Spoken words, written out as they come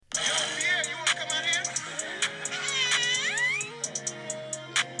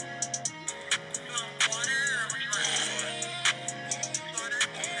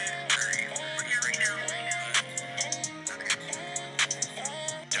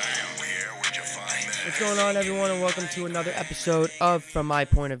What's going on, everyone, and welcome to another episode of From My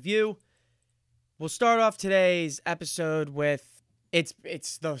Point of View. We'll start off today's episode with it's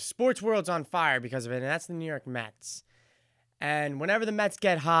the sports world's on fire because of it, and that's the New York Mets. And whenever the Mets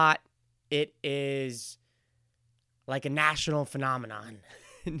get hot, it is like a national phenomenon.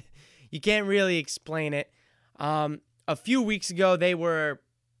 You can't really explain it. A few weeks ago, they were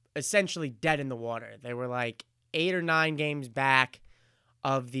essentially dead in the water. They were like 8 or 9 games back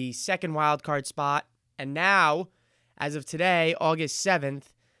of the second wild card spot. And now, as of today, August 7th,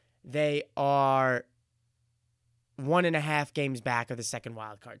 they are 1.5 games back of the second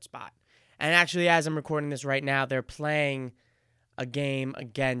wild card spot. And actually, as I'm recording this right now, they're playing a game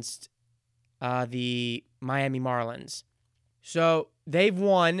against the Miami Marlins. So they've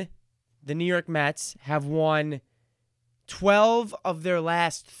won, the New York Mets have won 12 of their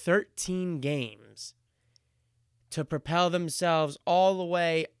last 13 games to propel themselves all the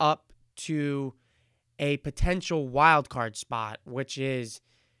way up to a potential wild card spot, which is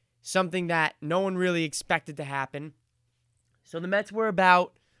something that no one really expected to happen. So the Mets were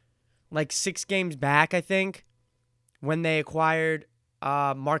about like 6 games back, I think, when they acquired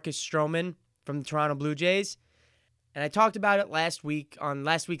Marcus Stroman from the Toronto Blue Jays. And I talked about it last week on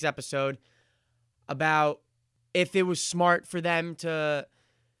last week's episode about if it was smart for them to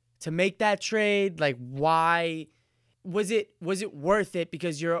make that trade. Like, why was it worth it?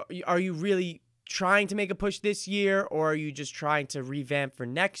 Because are you really trying to make a push this year, or are you just trying to revamp for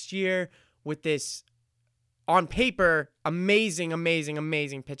next year with this, on paper, amazing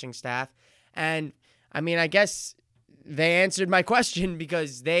pitching staff? And I mean, I guess they answered my question,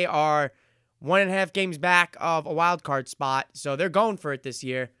 because they are 1.5 games back of a wild card spot, so they're going for it this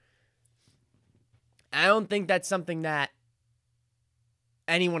year. I don't think that's something that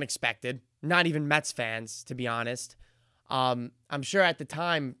anyone expected, not even Mets fans, to be honest. I'm sure at the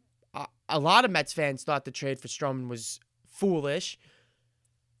time, a lot of Mets fans thought the trade for Stroman was foolish,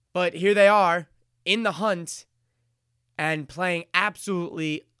 but here they are in the hunt and playing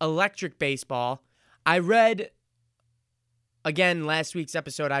absolutely electric baseball. I read, again, last week's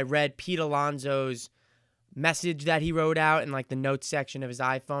episode, I read Pete Alonso's message that he wrote out in like the notes section of his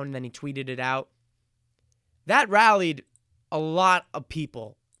iPhone, and then he tweeted it out. That rallied a lot of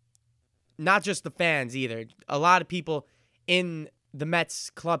people, not just the fans either. A lot of people in the Mets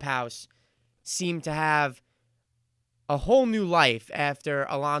clubhouse seemed to have a whole new life after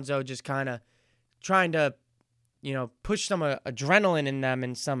Alonso just kind of trying to, push some adrenaline in them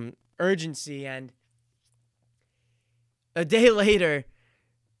and some urgency. And a day later,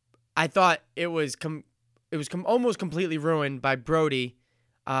 I thought it was almost completely ruined by Brody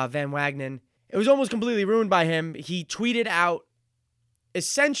Van Wagenen. It was almost completely ruined by him. He tweeted out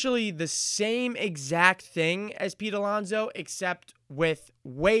essentially the same exact thing as Pete Alonso, except with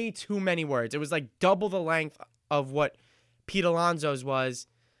way too many words. It was like double the length of what Pete Alonso's was,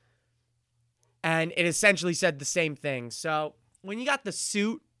 and it essentially said the same thing. So when you got the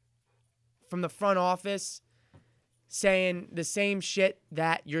suit from the front office saying the same shit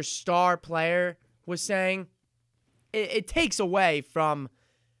that your star player was saying, it takes away from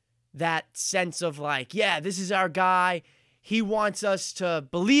that sense of like, yeah, this is our guy. He wants us to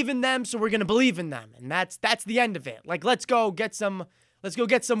believe in them, so we're going to believe in them. And that's the end of it. Like, let's go get some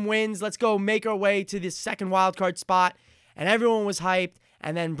wins. Let's go make our way to this second wild card spot. And everyone was hyped.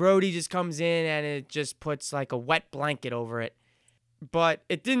 And then Brody just comes in and it just puts like a wet blanket over it. But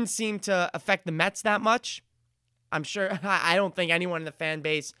it didn't seem to affect the Mets that much. I'm sure, I don't think anyone in the fan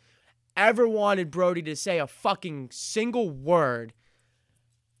base ever wanted Brody to say a fucking single word.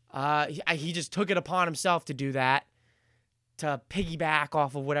 He just took it upon himself to do that, to piggyback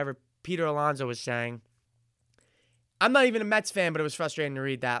off of whatever Peter Alonso was saying. I'm not even a Mets fan, but it was frustrating to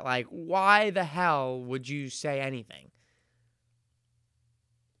read that. Like, why the hell would you say anything?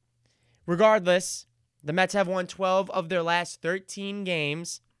 Regardless, the Mets have won 12 of their last 13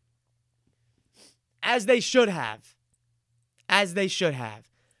 games, as they should have. As they should have.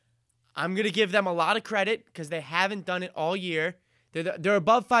 I'm going to give them a lot of credit because they haven't done it all year. They're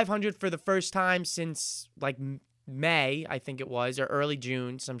above 500 for the first time since, like, May, I think it was, or early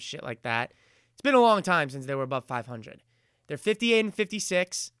June, some shit like that. It's been a long time since they were above 500. They're 58 and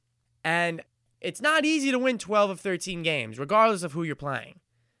 56, and it's not easy to win 12 of 13 games, regardless of who you're playing.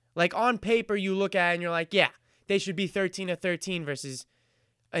 Like, on paper, you look at it and you're like, yeah, they should be 13 of 13 versus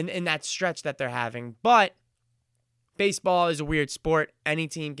in that stretch that they're having. But baseball is a weird sport. Any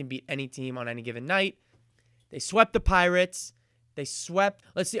team can beat any team on any given night. They swept the Pirates. They swept.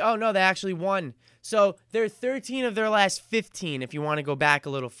 Let's see. Oh, no, they actually won. So they're 13 of their last 15, if you want to go back a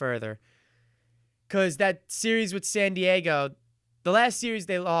little further. Because that series with San Diego, the last series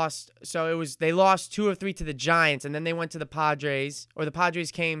they lost, they lost 2 of 3 to the Giants, and then they went to the Padres, or the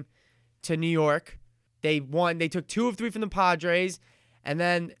Padres came to New York. They won. They took 2 of 3 from the Padres, and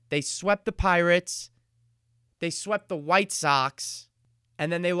then they swept the Pirates. They swept the White Sox,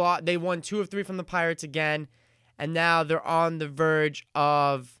 and then they won 2 of 3 from the Pirates again, and now they're on the verge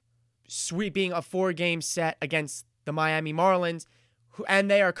of sweeping a 4-game set against the Miami Marlins, and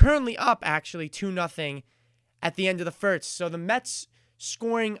they are currently up actually 2-0 at the end of the first. So the Mets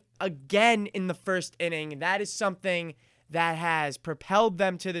scoring again in the first inning, that is something that has propelled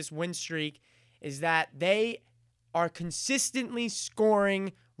them to this win streak, is that they are consistently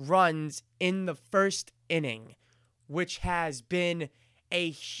scoring runs in the first inning, which has been a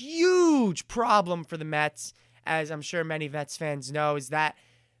huge problem for the Mets, as I'm sure many Mets fans know, is that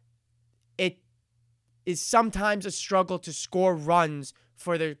it is sometimes a struggle to score runs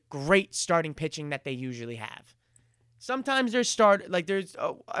for the great starting pitching that they usually have. Sometimes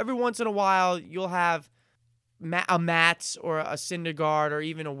every once in a while you'll have a Matz or a Syndergaard or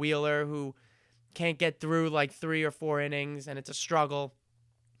even a Wheeler who can't get through like 3 or 4 innings and it's a struggle.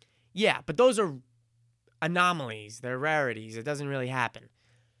 Yeah, but those are anomalies. They're rarities. It doesn't really happen.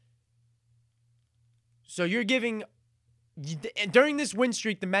 So during this win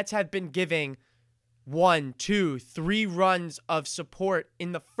streak, the Mets have been giving 1, 2, 3 runs of support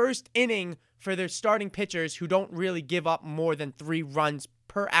in the first inning for their starting pitchers who don't really give up more than 3 runs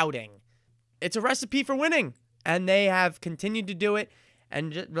per outing. It's a recipe for winning, and they have continued to do it.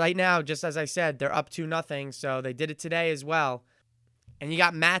 And right now, just as I said, they're up 2-0, so they did it today as well. And you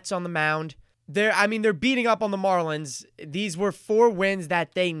got Matz on the mound. They're beating up on the Marlins. These were 4 wins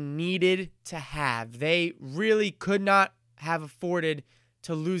that they needed to have. They really could not have afforded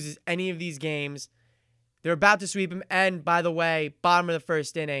to lose any of these games. They're about to sweep them. And by the way, bottom of the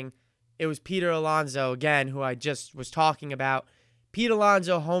first inning, it was Peter Alonso, again, who I just was talking about. Pete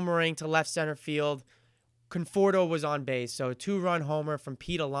Alonso homering to left center field. Conforto was on base, so a 2-run homer from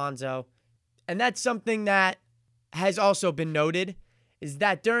Pete Alonso. And that's something that has also been noted, is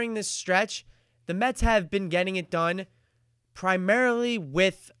that during this stretch, the Mets have been getting it done primarily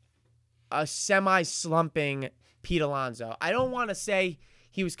with a semi-slumping Pete Alonso. I don't want to say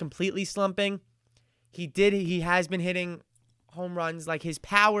he was completely slumping. He has been hitting home runs. Like, his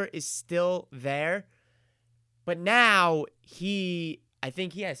power is still there. But now I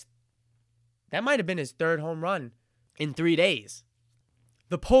think he has, that might have been his 3rd home run in 3 days.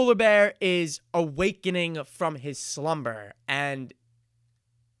 The polar bear is awakening from his slumber, and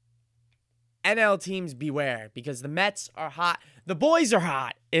NL teams beware, because the Mets are hot. The boys are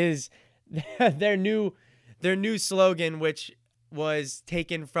hot is their new slogan, which was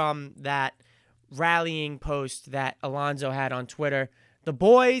taken from that rallying post that Alonso had on Twitter. The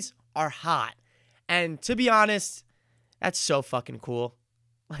boys are hot. And to be honest, that's so fucking cool.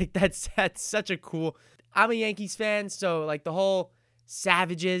 Like, that's such a cool. I'm a Yankees fan, so like the whole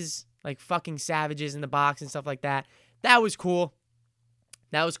savages, like fucking savages in the box and stuff like that, that was cool.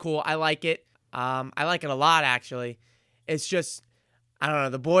 I like it. I like it a lot, actually. It's just, I don't know,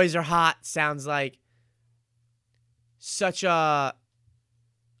 the boys are hot sounds like such a,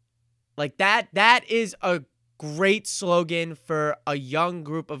 like that is a great slogan for a young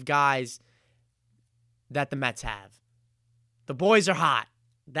group of guys that the Mets have. The boys are hot.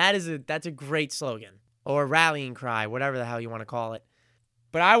 That's a great slogan, or rallying cry, whatever the hell you want to call it.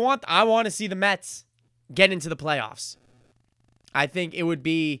 But I want to see the Mets get into the playoffs. I think it would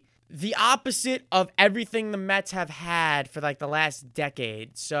be the opposite of everything the Mets have had for like the last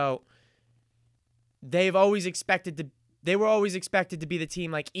decade. So they were always expected to be the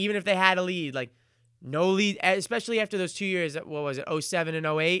team, like, even if they had a lead, like no lead, especially after those 2 years, what was it, 07 and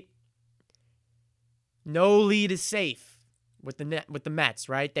 08? No lead is safe with the Mets,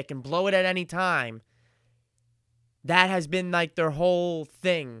 right? They can blow it at any time. That has been like their whole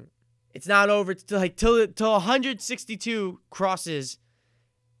thing. It's not over till 162 crosses.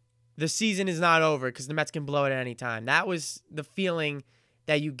 The season is not over because the Mets can blow it at any time. That was the feeling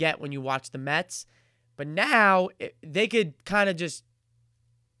that you get when you watch the Mets. But now they could kind of just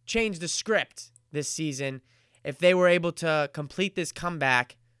change the script this season if they were able to complete this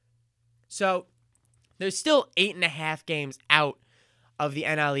comeback. So there's still 8.5 games out of the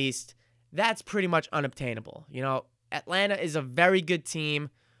NL East. That's pretty much unobtainable. You know, Atlanta is a very good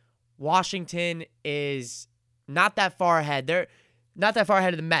team. Washington is not that far ahead. They're not that far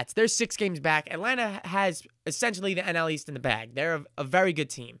ahead of the Mets. They're 6 games back. Atlanta has essentially the NL East in the bag. They're a very good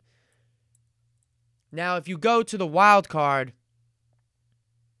team. Now, if you go to the wild card,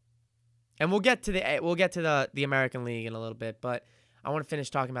 and we'll get to the American League in a little bit, but I want to finish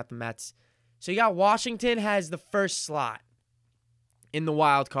talking about the Mets. So you got Washington has the first slot. in the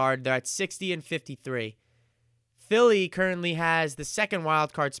wild card. They're at 60 and 53. Philly currently has the second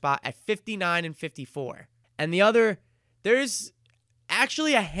wild card spot at 59 and 54. And there's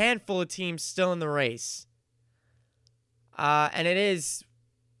actually a handful of teams still in the race. And it is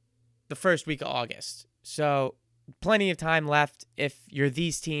the first week of August. So plenty of time left if you're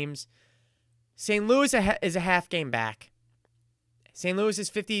these teams. St. Louis is a half game back. St. Louis is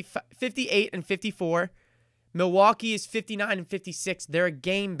 58 and 54. Milwaukee is 59 and 56. They're a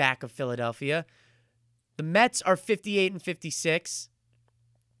game back of Philadelphia. The Mets are 58 and 56.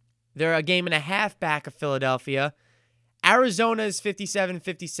 They're a game and a half back of Philadelphia. Arizona is 57 and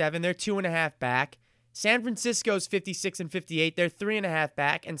 57. They're 2.5 back. San Francisco's 56 and 58. They're 3.5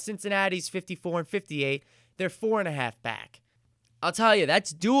 back. And Cincinnati's 54 and 58. They're 4.5 back. I'll tell you,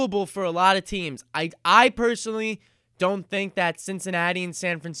 that's doable for a lot of teams. I personally don't think that Cincinnati and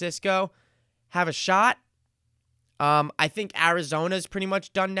San Francisco have a shot. I think Arizona's pretty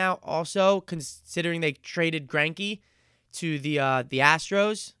much done now also, considering they traded Greinke to the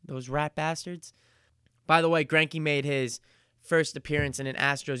Astros, those rat bastards. By the way, Greinke made his first appearance in an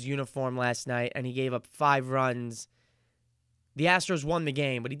Astros uniform last night, and he gave up 5 runs. The Astros won the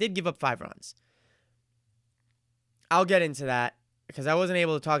game, but he did give up 5 runs. I'll get into that because I wasn't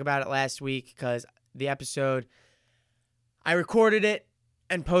able to talk about it last week because the episode, I recorded it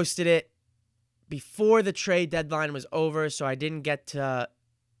and posted it before the trade deadline was over, so I didn't get to,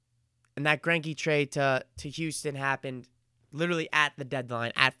 and that Greinke trade to Houston happened literally at the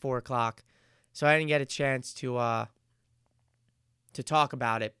deadline at 4 o'clock, so I didn't get a chance to talk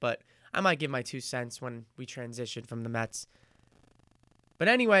about it, but I might give my 2 cents when we transition from the Mets. But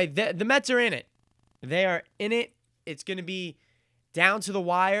anyway, the Mets are in it. They are in it. It's going to be down to the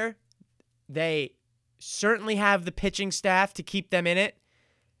wire. They certainly have the pitching staff to keep them in it.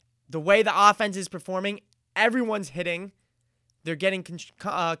 The way the offense is performing, everyone's hitting. They're getting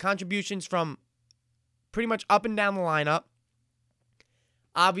contributions from pretty much up and down the lineup.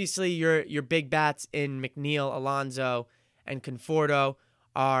 Obviously, your big bats in McNeil, Alonso, and Conforto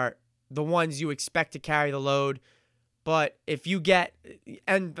are the ones you expect to carry the load. But if you get...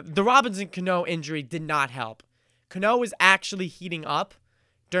 And the Robinson Cano injury did not help. Cano was actually heating up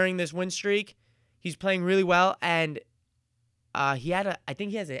during this win streak. He's playing really well, and I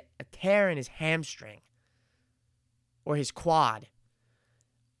think he has a tear in his hamstring or his quad.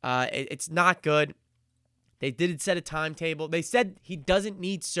 It's not good. They didn't set a timetable. They said he doesn't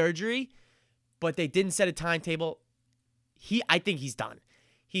need surgery, but they didn't set a timetable. I think he's done.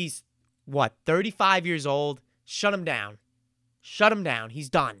 He's 35 years old. Shut him down. Shut him down. He's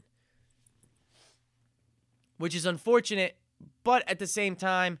done. Which is unfortunate, but at the same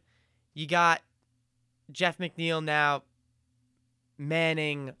time, you got Jeff McNeil now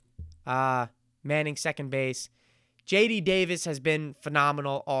manning second base. J.D. Davis has been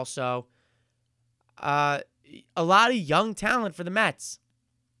phenomenal also. A lot of young talent for the Mets.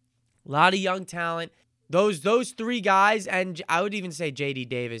 A lot of young talent. Those 3 guys, and I would even say J.D.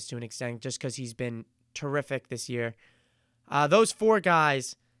 Davis to an extent, just because he's been terrific this year. Those 4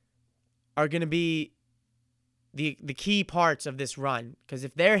 guys are going to be the key parts of this run, because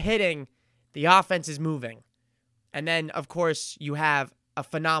if they're hitting, the offense is moving. And then, of course, you have a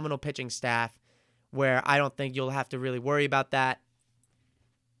phenomenal pitching staff where I don't think you'll have to really worry about that.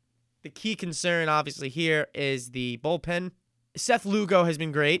 The key concern, obviously, here is the bullpen. Seth Lugo has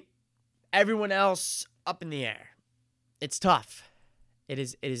been great. Everyone else up in the air. It's tough. It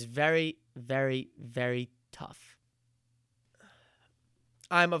is very, very, very tough.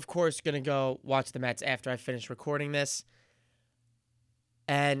 I'm, of course, going to go watch the Mets after I finish recording this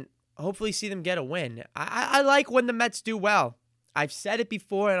and hopefully see them get a win. I like when the Mets do well. I've said it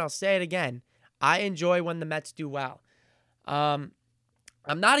before and I'll say it again. I enjoy when the Mets do well. I'm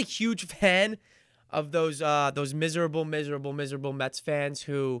not a huge fan of those miserable Mets fans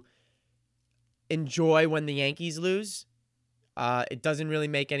who enjoy when the Yankees lose. It doesn't really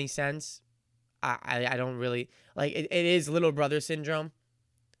make any sense. I don't really like it. It is little brother syndrome.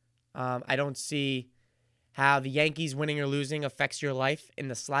 I don't see how the Yankees winning or losing affects your life in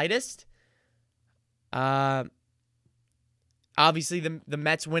the slightest. Obviously, the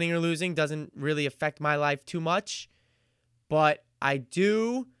Mets winning or losing doesn't really affect my life too much, but I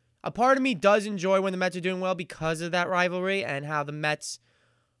do. A part of me does enjoy when the Mets are doing well because of that rivalry and how the Mets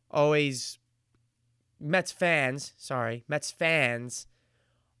fans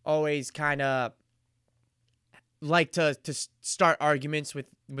always kind of like to start arguments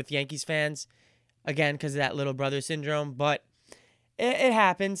with Yankees fans, again, because of that little brother syndrome, but it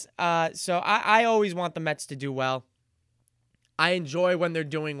happens. So I always want the Mets to do well. I enjoy when they're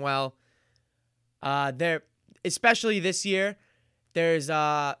doing well. They're, especially this year, there's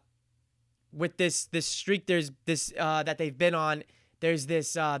with this streak, there's this that they've been on. There's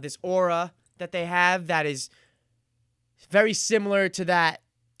this aura that they have that is very similar to that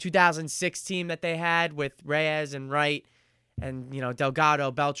 2006 team that they had with Reyes and Wright and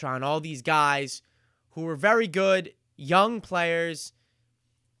Delgado, Beltran, all these guys who were very good young players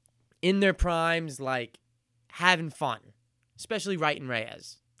in their primes, like having fun, especially Wright and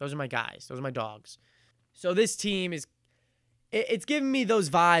Reyes. Those are my guys. Those are my dogs. So this team it's giving me those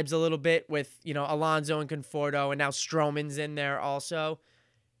vibes a little bit with, Alonso and Conforto, and now Stroman's in there also.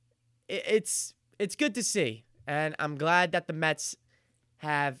 It's good to see, and I'm glad that the Mets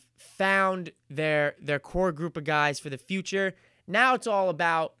have found their core group of guys for the future. Now it's all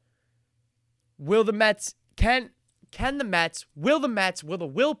about will the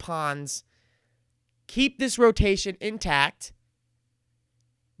Wilpons keep this rotation intact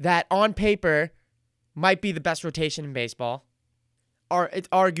that on paper might be the best rotation in baseball. Or it's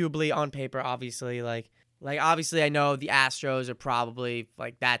arguably on paper, obviously. Like obviously I know the Astros are probably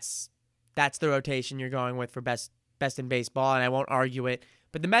like that's the rotation you're going with for best in baseball, and I won't argue it.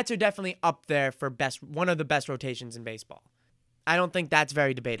 But the Mets are definitely up there for one of the best rotations in baseball. I don't think that's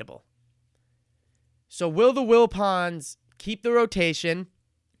very debatable. So will the Wilpons keep the rotation?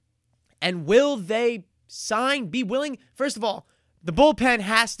 And will they be willing? First of all, the bullpen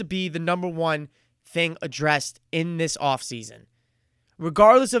has to be the number one thing addressed in this offseason.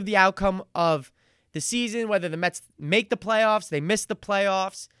 Regardless of the outcome of the season, whether the Mets make the playoffs, they miss the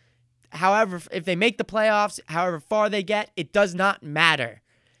playoffs. However, if they make the playoffs, however far they get, it does not matter.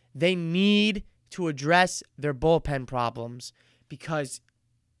 They need to address their bullpen problems because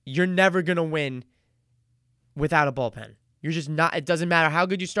you're never going to win without a bullpen. You're just not. It doesn't matter how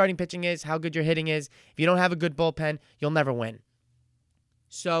good your starting pitching is, how good your hitting is. If you don't have a good bullpen, you'll never win.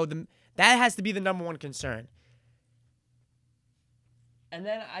 So that has to be the number one concern. And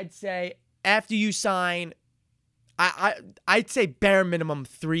then I'd say after you sign, I'd say bare minimum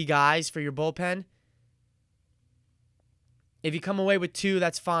 3 guys for your bullpen. If you come away with 2,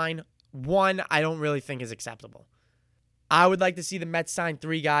 that's fine. 1, I don't really think is acceptable. I would like to see the Mets sign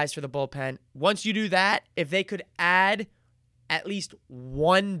 3 guys for the bullpen. Once you do that, if they could add at least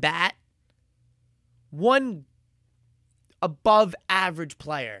 1 bat, 1 above average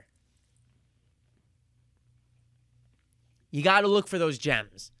player, you got to look for those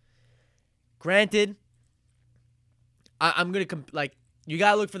gems. Granted, I'm going to you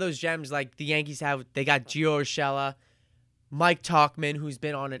got to look for those gems like the Yankees have. They got Gio Urshela, Mike Tauchman, who's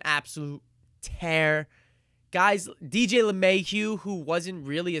been on an absolute tear. Guys, DJ LeMahieu, who wasn't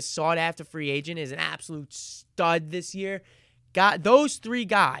really a sought-after free agent, is an absolute stud this year. Got those 3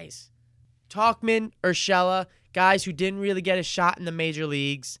 guys, Tauchman, Urshela, guys who didn't really get a shot in the major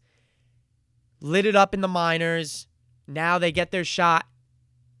leagues, lit it up in the minors. Now they get their shot,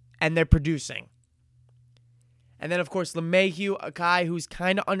 and they're producing. And then, of course, LeMahieu, a guy who's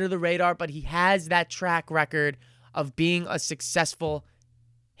kind of under the radar, but he has that track record of being a successful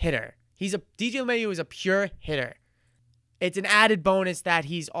hitter. DJ LeMahieu is a pure hitter. It's an added bonus that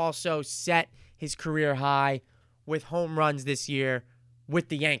he's also set his career high with home runs this year with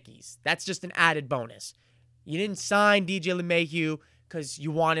the Yankees. That's just an added bonus. You didn't sign DJ LeMahieu because you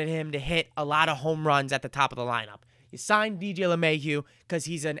wanted him to hit a lot of home runs at the top of the lineup. You signed DJ LeMahieu because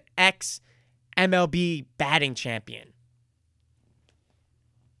he's an ex-MLB batting champion.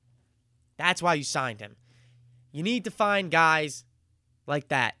 That's why you signed him. You need to find guys like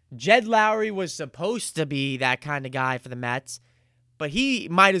that. Jed Lowry was supposed to be that kind of guy for the Mets, but he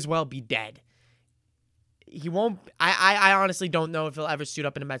might as well be dead. He won't. I honestly don't know if he'll ever suit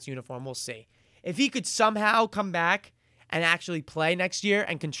up in a Mets uniform. We'll see. If he could somehow come back and actually play next year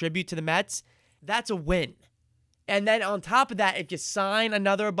and contribute to the Mets, that's a win. And then on top of that, if you sign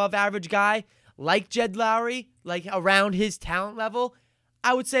another above-average guy like Jed Lowry, like around his talent level,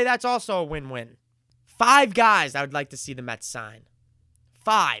 I would say that's also a win-win. 5 guys I would like to see the Mets sign.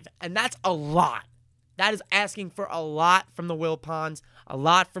 5, and that's a lot. That is asking for a lot from the Wilpons, a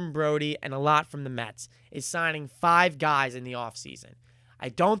lot from Brody, and a lot from the Mets, is signing 5 guys in the offseason. I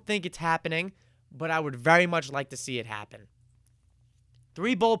don't think it's happening, but I would very much like to see it happen.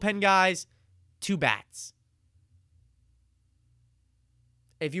 3 bullpen guys, 2 bats.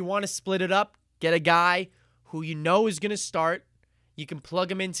 If you want to split it up, get a guy who you know is going to start. You can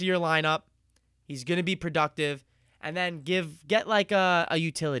plug him into your lineup. He's going to be productive. And then get like a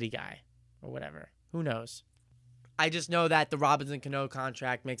utility guy or whatever. Who knows? I just know that the Robinson-Cano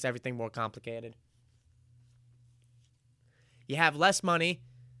contract makes everything more complicated. You have less money.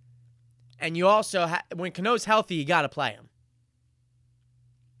 And you also, when Cano's healthy, you got to play him.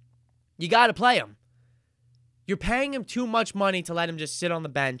 You got to play him. You're paying him too much money to let him just sit on the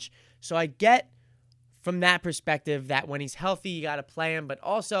bench. So I get from that perspective that when he's healthy, you got to play him. But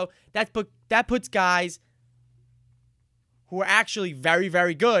also, that puts guys who are actually very,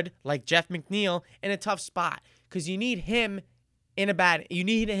 very good, like Jeff McNeil, in a tough spot. Because you need him in a bat. You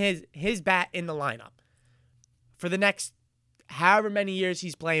need his bat in the lineup. For the next however many years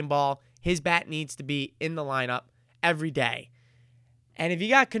he's playing ball, his bat needs to be in the lineup every day. And if you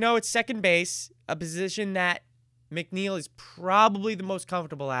got Cano at second base, a position that McNeil is probably the most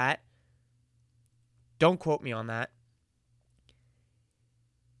comfortable at, don't quote me on that.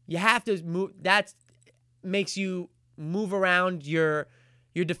 You have to move. That makes you move around your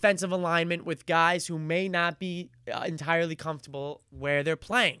defensive alignment with guys who may not be entirely comfortable where they're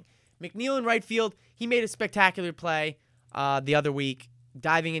playing. McNeil in right field, he made a spectacular play the other week,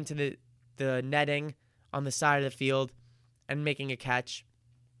 diving into the netting on the side of the field and making a catch.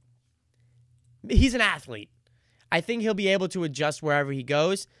 He's an athlete. I think he'll be able to adjust wherever he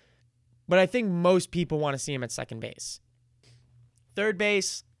goes, but I think most people want to see him at second base. Third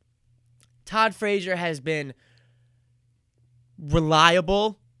base, Todd Frazier has been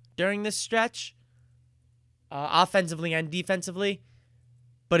reliable during this stretch, offensively and defensively.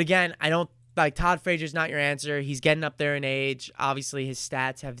 But again, I don't like Todd Frazier's not your answer. He's getting up there in age. Obviously, his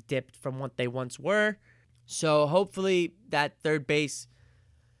stats have dipped from what they once were. So hopefully that third base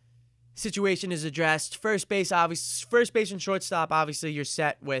situation is addressed. First base and shortstop, obviously you're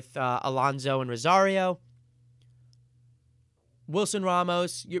set with Alonso and Rosario. Wilson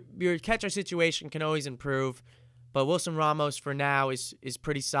Ramos, your catcher situation can always improve, but Wilson Ramos for now is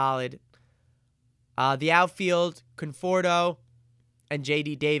pretty solid. The outfield, Conforto and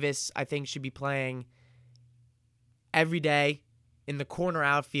J.D. Davis, I think, should be playing every day in the corner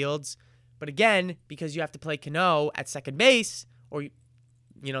outfields. But again, because you have to play Cano at second base, or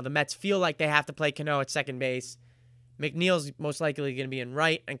the Mets feel like they have to play Cano at second base, McNeil's most likely going to be in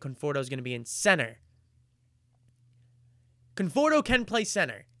right, and Conforto's going to be in center. Conforto can play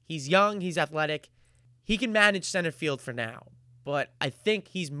center. He's young, he's athletic. He can manage center field for now, but I think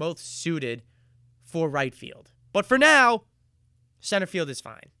he's most suited for right field. But for now, center field is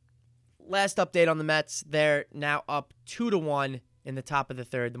fine. Last update on the Mets. They're now up 2-1 in the top of the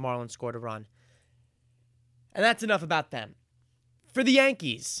third. The Marlins scored a run. And that's enough about them. For the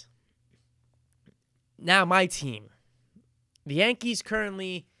Yankees, now my team. The Yankees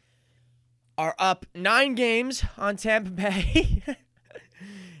currently are up 9 games on Tampa Bay.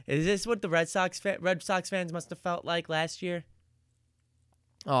 Is this what the Red Sox fans must have felt like last year?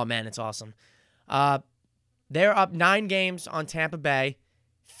 Oh, man, it's awesome. They're up 9 games on Tampa Bay,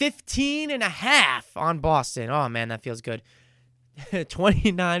 15.5 on Boston. Oh, man, that feels good.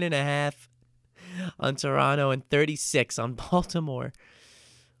 29.5 on Toronto and 36 on Baltimore.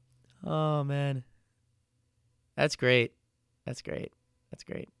 Oh, man. That's great.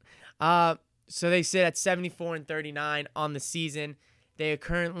 So they sit at 74-39 on the season. They are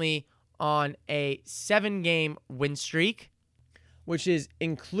currently on a 7-game win streak, which is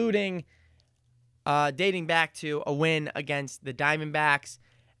including dating back to a win against the Diamondbacks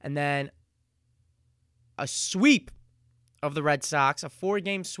and then a sweep of the Red Sox, a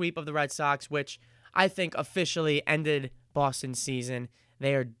 4-game sweep of the Red Sox, which I think officially ended Boston's season.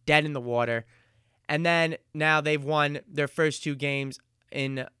 They are dead in the water. And then now they've won their first 2 games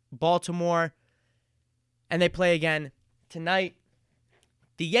in Baltimore, and they play again tonight.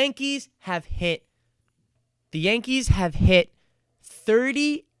 The Yankees have hit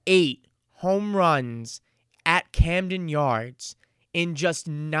 38 home runs at Camden Yards in just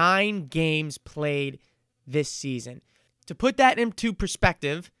 9 games played this season. To put that into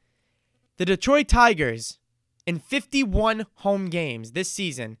perspective, the Detroit Tigers in 51 home games this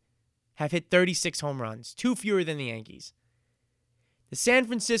season have hit 36 home runs, 2 fewer than the Yankees. The San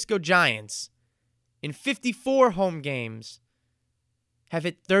Francisco Giants in 54 home games have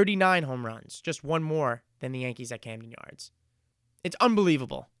hit 39 home runs, just 1 more than the Yankees at Camden Yards. It's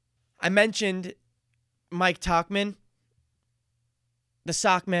unbelievable. I mentioned Mike Tauchman, the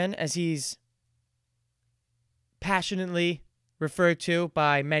Sockman, as he's passionately referred to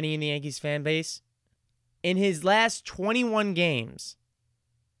by many in the Yankees fan base. In his last 21 games,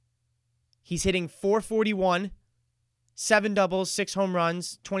 he's hitting .441, 7 doubles, 6 home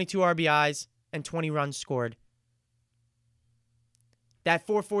runs, 22 RBIs, and 20 runs scored. That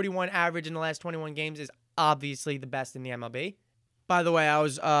 .441 average in the last 21 games is obviously the best in the MLB. By the way, I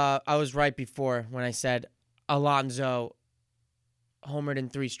was right before when I said Alonso homered in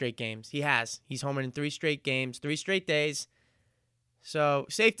 3 straight games. He has. He's homered in 3 straight games, 3 straight days. So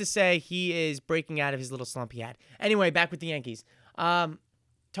safe to say he is breaking out of his little slump he had. Anyway, back with the Yankees.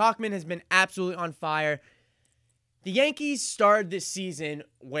 Tauchman has been absolutely on fire. The Yankees started this season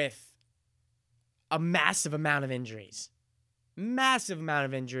with a massive amount of injuries. Massive amount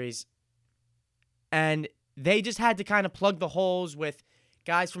of injuries. And they just had to kind of plug the holes with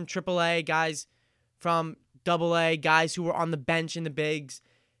guys from AAA, guys from AA, guys who were on the bench in the bigs.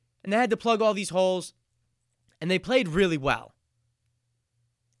 And they had to plug all these holes. And they played really well.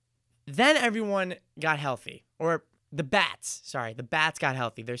 Then everyone got healthy. Or the bats got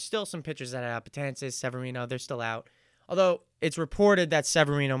healthy. There's still some pitchers that are out. Betances, Severino, they're still out. Although it's reported that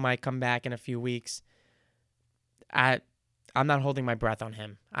Severino might come back in a few weeks. I'm not holding my breath on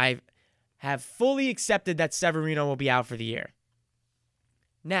him. I have fully accepted that Severino will be out for the year.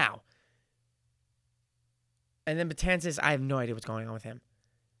 Now, and then Betances, I have no idea what's going on with him.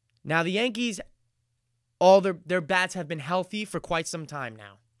 Now, the Yankees, all their bats have been healthy for quite some time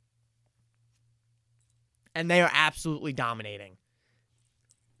now. And they are absolutely dominating.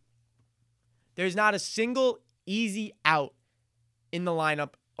 There's not a single easy out in the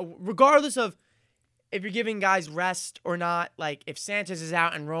lineup, regardless of if you're giving guys rest or not. Like, if Sanchez is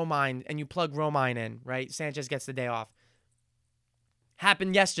out and Romine, and you plug Romine in, right? Sanchez gets the day off.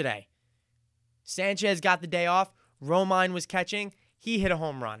 Happened yesterday. Sanchez got the day off. Romine was catching. He hit a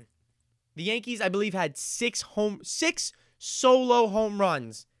home run. The Yankees, I believe, had six solo home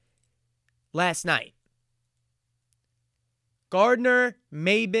runs last night. Gardner,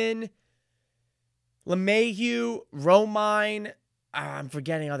 Maben, LeMahieu, Romine. I'm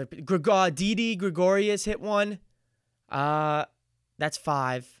forgetting other. Didi Gregorius hit one. That's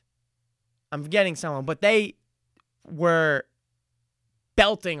 5. I'm forgetting someone, but they were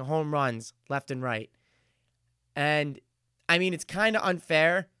belting home runs left and right. And, I mean, it's kind of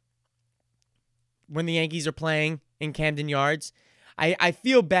unfair when the Yankees are playing in Camden Yards. I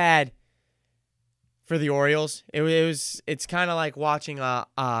feel bad for the Orioles. It's kind of like watching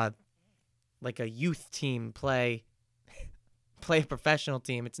a youth team play a professional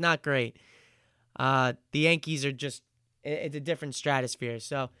team. It's not great. The Yankees are just, it's a different stratosphere.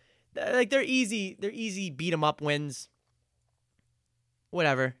 So, they're easy beat 'em up wins.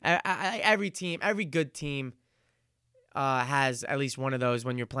 Whatever. Every good team has at least one of those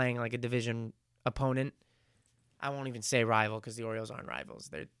when you're playing like a division opponent. I won't even say rival because the Orioles aren't rivals.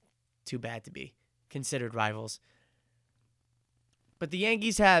 They're too bad to be considered rivals. But the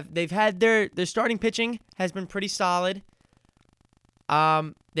Yankees they've had their starting pitching has been pretty solid.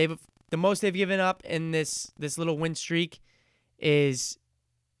 The most they've given up in this little win streak is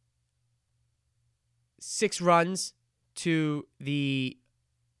 6 runs to the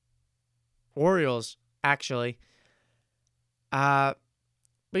Orioles, actually. But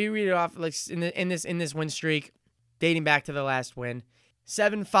you read it off like in this win streak, dating back to the last win: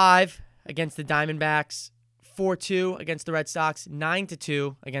 7-5 against the Diamondbacks, 4-2 against the Red Sox,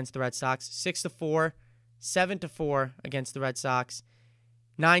 9-2 against the Red Sox, 6-4, 7-4 against the Red Sox,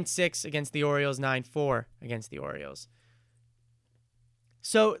 9-6 against the Orioles, 9-4 against the Orioles.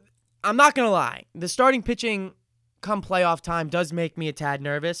 So I'm not gonna lie, the starting pitching come playoff time does make me a tad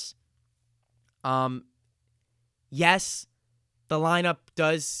nervous. Yes, the lineup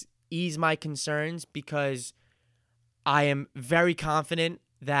does ease my concerns because I am very confident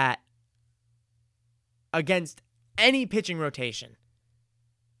that against any pitching rotation,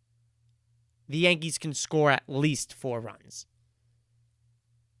 the Yankees can score at least 4 runs.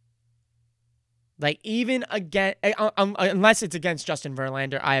 Like, even again, unless it's against Justin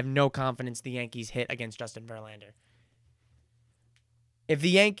Verlander, I have no confidence the Yankees hit against Justin Verlander. If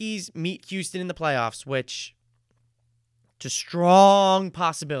the Yankees meet Houston in the playoffs, which it's a strong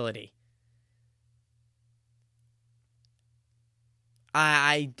possibility,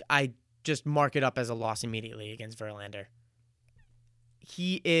 I just mark it up as a loss immediately against Verlander.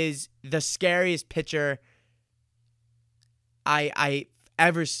 He is the scariest pitcher I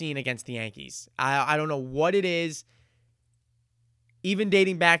ever seen against the Yankees. I don't know what it is. Even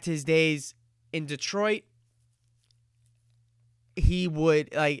dating back to his days in Detroit, he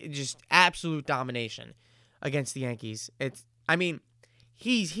would just absolute domination against the Yankees.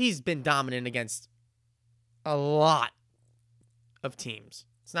 He's been dominant against a lot of teams.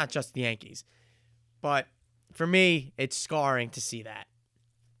 It's not just the Yankees. But for me, it's scarring to see that.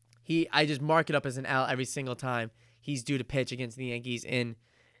 I just mark it up as an L every single time he's due to pitch against the Yankees in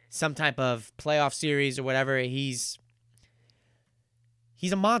some type of playoff series or whatever. He's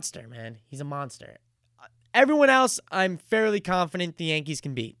a monster, man. He's a monster. Everyone else, I'm fairly confident the Yankees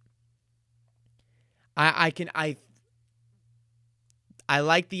can beat. I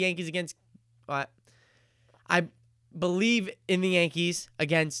like the Yankees against. I believe in the Yankees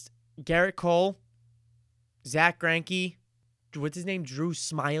against Garrett Cole, Zach Greinke, what's his name? Drew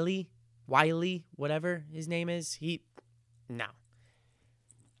Smyly, Wiley, whatever his name is. No.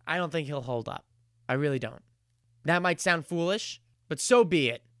 I don't think he'll hold up. I really don't. That might sound foolish, but so be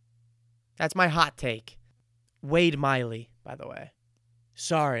it. That's my hot take. Wade Miley, by the way.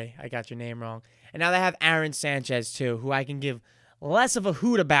 Sorry, I got your name wrong. And now they have Aaron Sanchez, too, who I can give less of a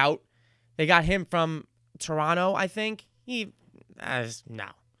hoot about. They got him from Toronto, I think. No.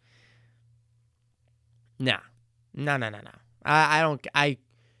 I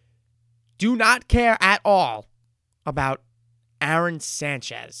do not care at all about Aaron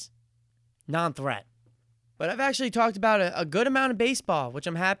Sanchez. Non-threat. But I've actually talked about a good amount of baseball, which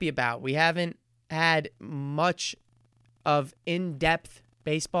I'm happy about. We haven't had much of in-depth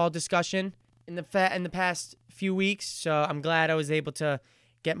baseball discussion in the past few weeks, so I'm glad I was able to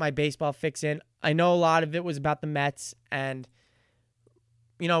get my baseball fix in. I know a lot of it was about the Mets, and,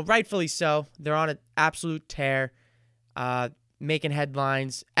 rightfully so. They're on an absolute tear, making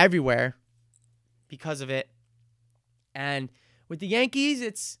headlines everywhere because of it. And with the Yankees,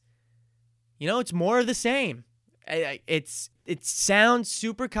 it's more of the same. It sounds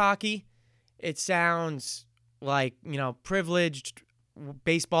super cocky. It sounds like, privileged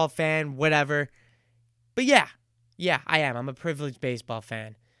baseball fan, whatever. But yeah, I am. I'm a privileged baseball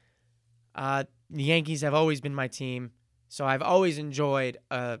fan. The Yankees have always been my team, so I've always enjoyed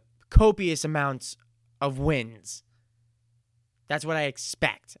copious amounts of wins. That's what I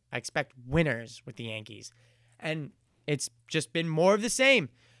expect. I expect winners with the Yankees. And it's just been more of the same.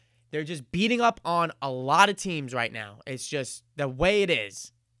 They're just beating up on a lot of teams right now. It's just the way it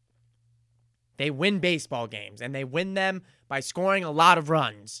is. They win baseball games, and they win them by scoring a lot of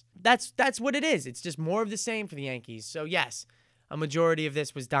runs. That's what it is. It's just more of the same for the Yankees. So, yes, a majority of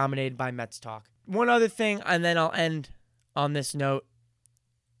this was dominated by Mets talk. One other thing, and then I'll end on this note.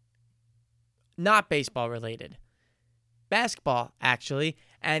 Not baseball related. Basketball, actually.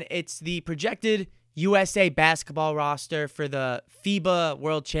 And it's the projected USA basketball roster for the FIBA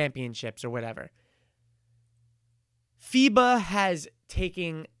World Championships or whatever. FIBA has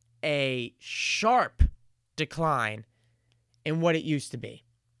taken a sharp decline in what it used to be.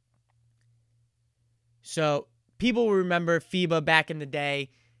 So people will remember FIBA back in the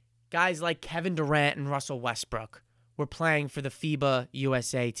day. Guys like Kevin Durant and Russell Westbrook were playing for the FIBA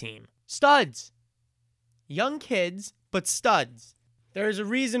USA team. Studs. Young kids, but studs. There's a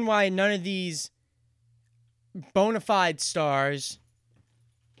reason why none of these bona fide stars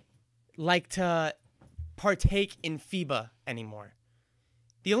like to partake in FIBA anymore.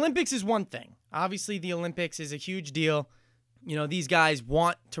 The Olympics is one thing. Obviously, the Olympics is a huge deal. These guys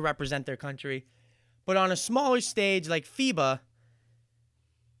want to represent their country. But on a smaller stage like FIBA,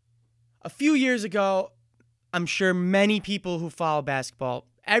 a few years ago, I'm sure many people who follow basketball,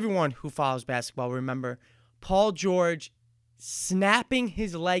 everyone who follows basketball, remember Paul George snapping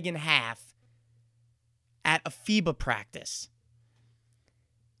his leg in half at a FIBA practice.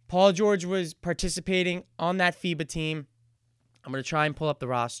 Paul George was participating on that FIBA team. I'm going to try and pull up the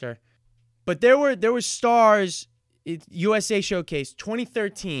roster. But there were stars, USA Showcase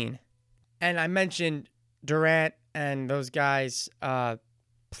 2013, and I mentioned Durant and those guys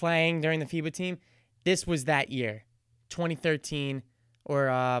playing during the FIBA team. This was that year, 2013,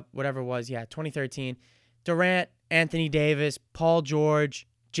 or whatever it was, 2013. Durant, Anthony Davis, Paul George,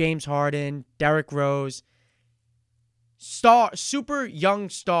 James Harden, Derrick Rose, super young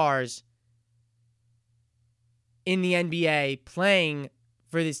stars in the NBA playing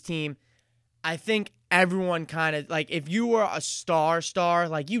for this team. I think everyone kind of, like, if you were a star,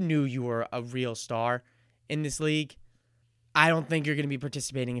 like, you knew you were a real star in this league, I don't think you're going to be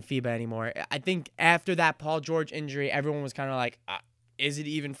participating in FIBA anymore. I think after that Paul George injury, everyone was kind of like, is it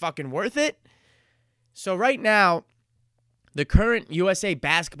even fucking worth it? So right now, the current USA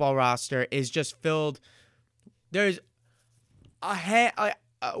basketball roster is just filled. There's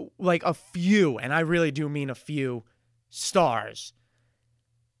a few, and I really do mean a few, stars.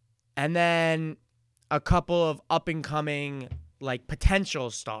 And then a couple of up-and-coming,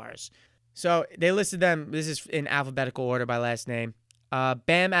 potential stars. So they listed them, this is in alphabetical order by last name.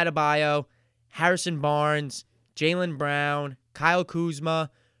 Bam Adebayo, Harrison Barnes, Jaylen Brown, Kyle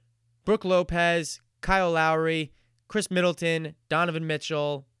Kuzma, Brooke Lopez, Kyle Lowry, Chris Middleton, Donovan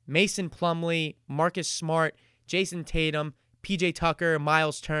Mitchell, Mason Plumlee, Marcus Smart, Jason Tatum, PJ Tucker,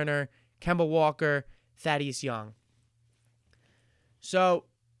 Miles Turner, Kemba Walker, Thaddeus Young. So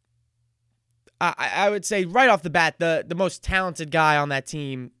I would say right off the bat, the most talented guy on that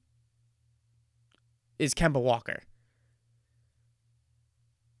team is Kemba Walker.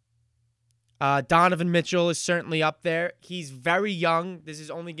 Donovan Mitchell is certainly up there. He's very young. This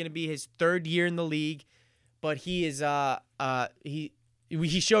is only going to be his third year in the league, but he is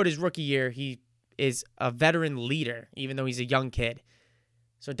he showed his rookie year he is a veteran leader, even though he's a young kid.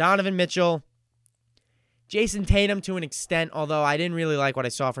 So Donovan Mitchell, Jason Tatum to an extent, although I didn't really like what I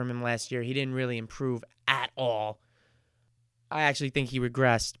saw from him last year. He didn't really improve at all. I actually think he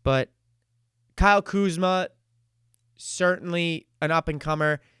regressed. But Kyle Kuzma, certainly an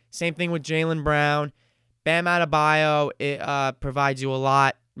up-and-comer. Same thing with Jaylen Brown. Bam Adebayo provides you a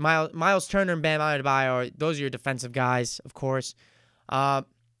lot. Miles Turner and Bam Adebayo, those are your defensive guys, of course.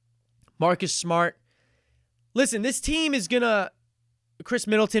 Marcus Smart. Listen, this team is going to... Chris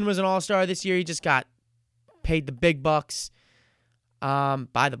Middleton was an all-star this year. He just got paid the big bucks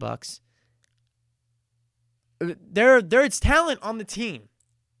by the Bucks. There's talent on the team.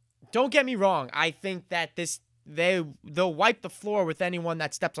 Don't get me wrong. I think that they'll wipe the floor with anyone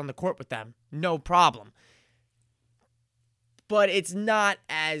that steps on the court with them. No problem. But that's not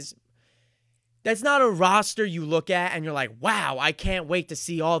a roster you look at and you're like, wow, I can't wait to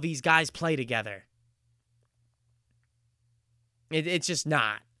see all these guys play together. It's just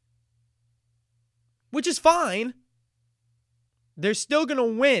not. Which is fine. They're still going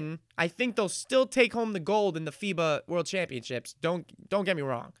to win. I think they'll still take home the gold in the FIBA World Championships. Don't get me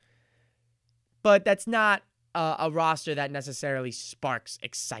wrong. But that's not a roster that necessarily sparks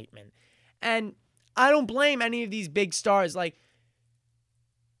excitement. And I don't blame any of these big stars. Like,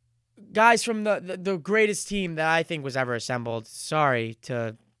 guys from the greatest team that I think was ever assembled. Sorry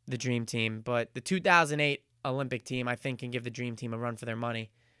to the Dream Team, but the 2008 Olympic team, I think, can give the Dream Team a run for their money.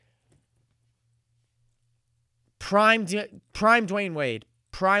 Prime Dwayne Wade,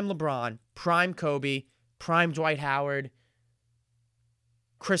 prime LeBron, prime Kobe, prime Dwight Howard,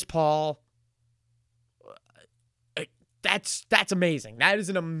 Chris Paul. That's amazing. That is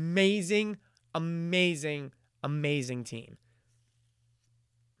an amazing, amazing, amazing team.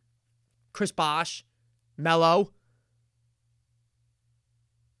 Chris Bosh, Melo.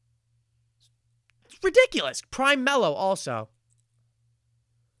 It's ridiculous. Prime Melo also.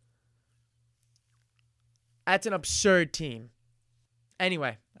 That's an absurd team.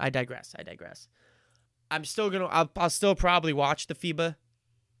 Anyway, I digress. I'll still probably watch the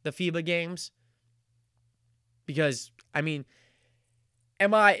FIBA games. Because, I mean,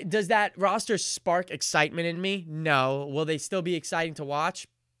 does that roster spark excitement in me? No. Will they still be exciting to watch?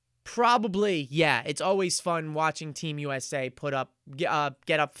 Probably, yeah. It's always fun watching Team USA get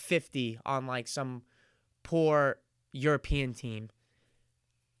up 50 on like some poor European team.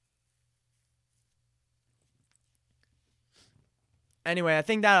 Anyway, I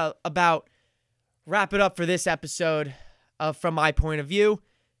think that'll about wrap it up for this episode of From My Point of View.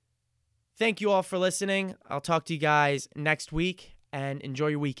 Thank you all for listening. I'll talk to you guys next week, and enjoy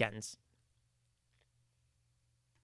your weekends.